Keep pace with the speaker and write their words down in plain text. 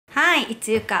Hi, it's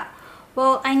Yuka.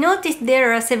 Well, I noticed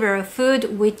there are several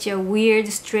food which are weird,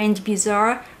 strange,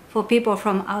 bizarre for people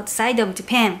from outside of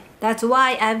Japan. That's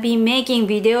why I've been making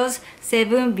videos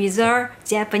 7 bizarre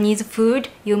Japanese food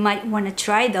you might want to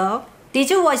try though. Did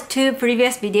you watch 2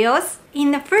 previous videos?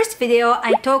 In the first video,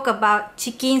 I talk about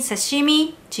chicken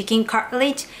sashimi, chicken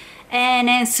cutlet, and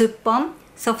then soup bomb,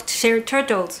 soft shell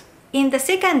turtles. In the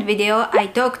second video, I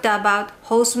talked about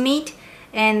horse meat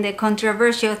and the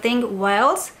controversial thing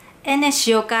whales and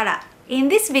shiokara. In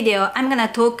this video, I'm gonna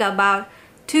talk about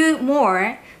 2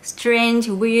 more strange,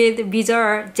 weird,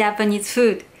 bizarre Japanese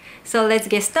food. So let's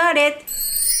get started.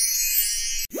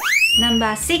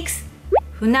 Number 6.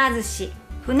 Funazushi.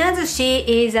 Funazushi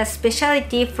is a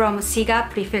specialty from Shiga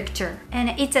Prefecture,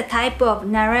 and it's a type of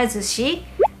narazushi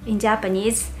in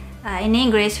Japanese, in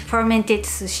English fermented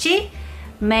sushi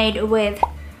made with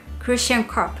crucian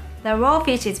carp. The raw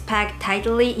fish is packed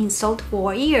tightly in salt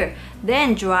for a year,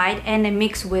 then dried and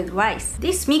mixed with rice.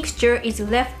 This mixture is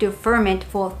left to ferment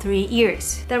for 3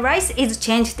 years. The rice is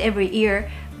changed every year,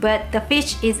 but the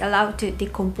fish is allowed to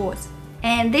decompose.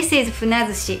 And this is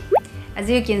funazushi.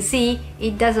 As you can see,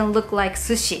 it doesn't look like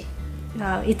sushi.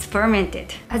 It's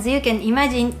fermented. As you can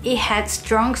imagine, it has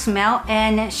strong smell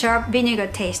and sharp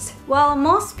vinegar taste. While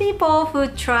most people who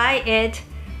try it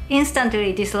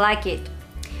instantly dislike it.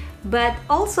 But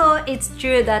also, it's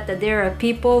true that there are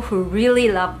people who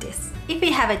really love this. If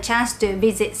you have a chance to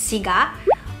visit Shiga,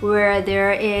 where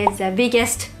there is the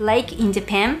biggest lake in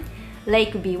Japan,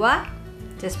 Lake Biwa,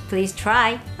 just please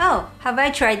try. Oh, have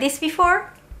I tried this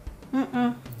before?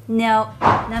 No.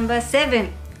 Number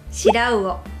 7.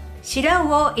 Shirauo.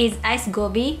 Shirauo is ice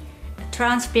goby, a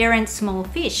transparent small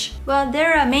fish. Well,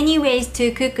 there are many ways to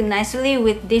cook nicely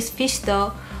with this fish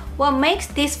though. What makes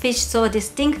this fish so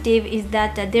distinctive is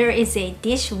that there is a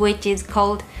dish which is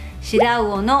called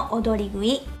Shirauo no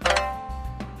Odorigui.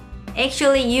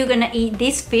 Actually, you're gonna eat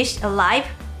this fish alive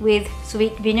with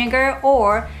sweet vinegar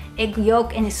or egg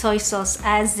yolk and soy sauce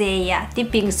as a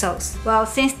dipping sauce. Well,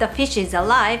 since the fish is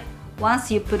alive, once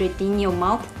you put it in your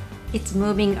mouth, it's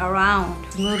moving around.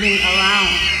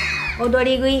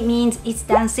 Odorigui means it's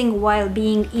dancing while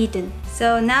being eaten.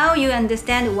 So now you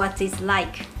understand what it's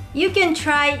like. You can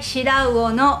try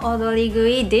Shirauo no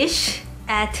Odorigui dish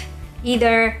at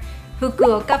either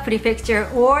Fukuoka Prefecture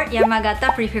or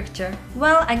Yamagata Prefecture.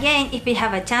 Well, again, if you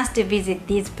have a chance to visit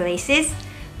these places,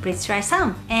 please try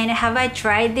some. And have I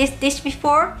tried this dish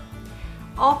before?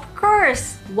 Of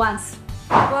course, once.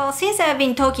 Well, since I've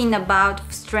been talking about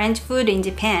strange food in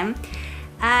Japan,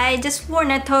 I just want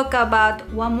to talk about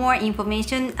one more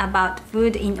information about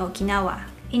food in Okinawa.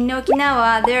 In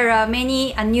Okinawa, there are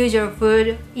many unusual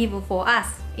food even for us.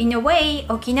 In a way,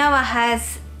 Okinawa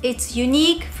has its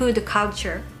unique food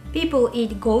culture. People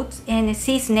eat goats and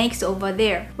sea snakes over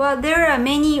there. Well, there are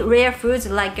many rare foods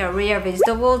like rare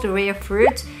vegetables, rare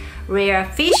fruits, rare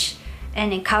fish,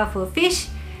 and colorful fish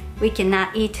we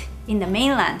cannot eat in the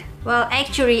mainland. Well,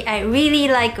 actually, I really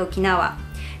like Okinawa,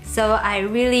 so I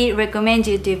really recommend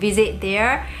you to visit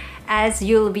there, as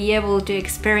you'll be able to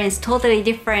experience totally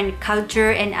different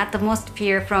culture and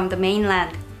atmosphere from the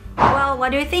mainland. Well,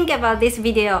 what do you think about this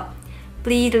video?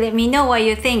 Please let me know what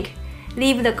you think.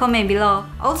 Leave the comment below.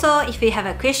 Also, if you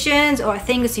have questions or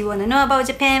things you want to know about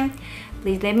Japan,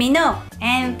 please let me know.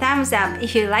 And thumbs up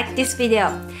if you like this video.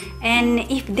 And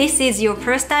if this is your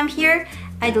first time here,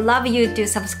 I'd love you to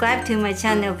subscribe to my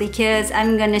channel because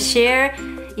I'm gonna share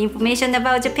information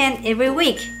about Japan every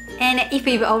week. And if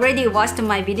you've already watched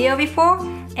my video before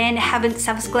and haven't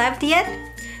subscribed yet,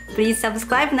 please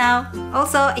subscribe now.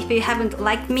 Also, if you haven't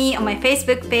liked me on my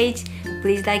Facebook page,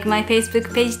 please like my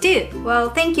Facebook page too.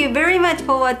 Well, thank you very much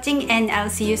for watching, and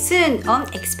I'll see you soon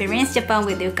on Experience Japan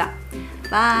with Yuka.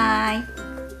 Bye!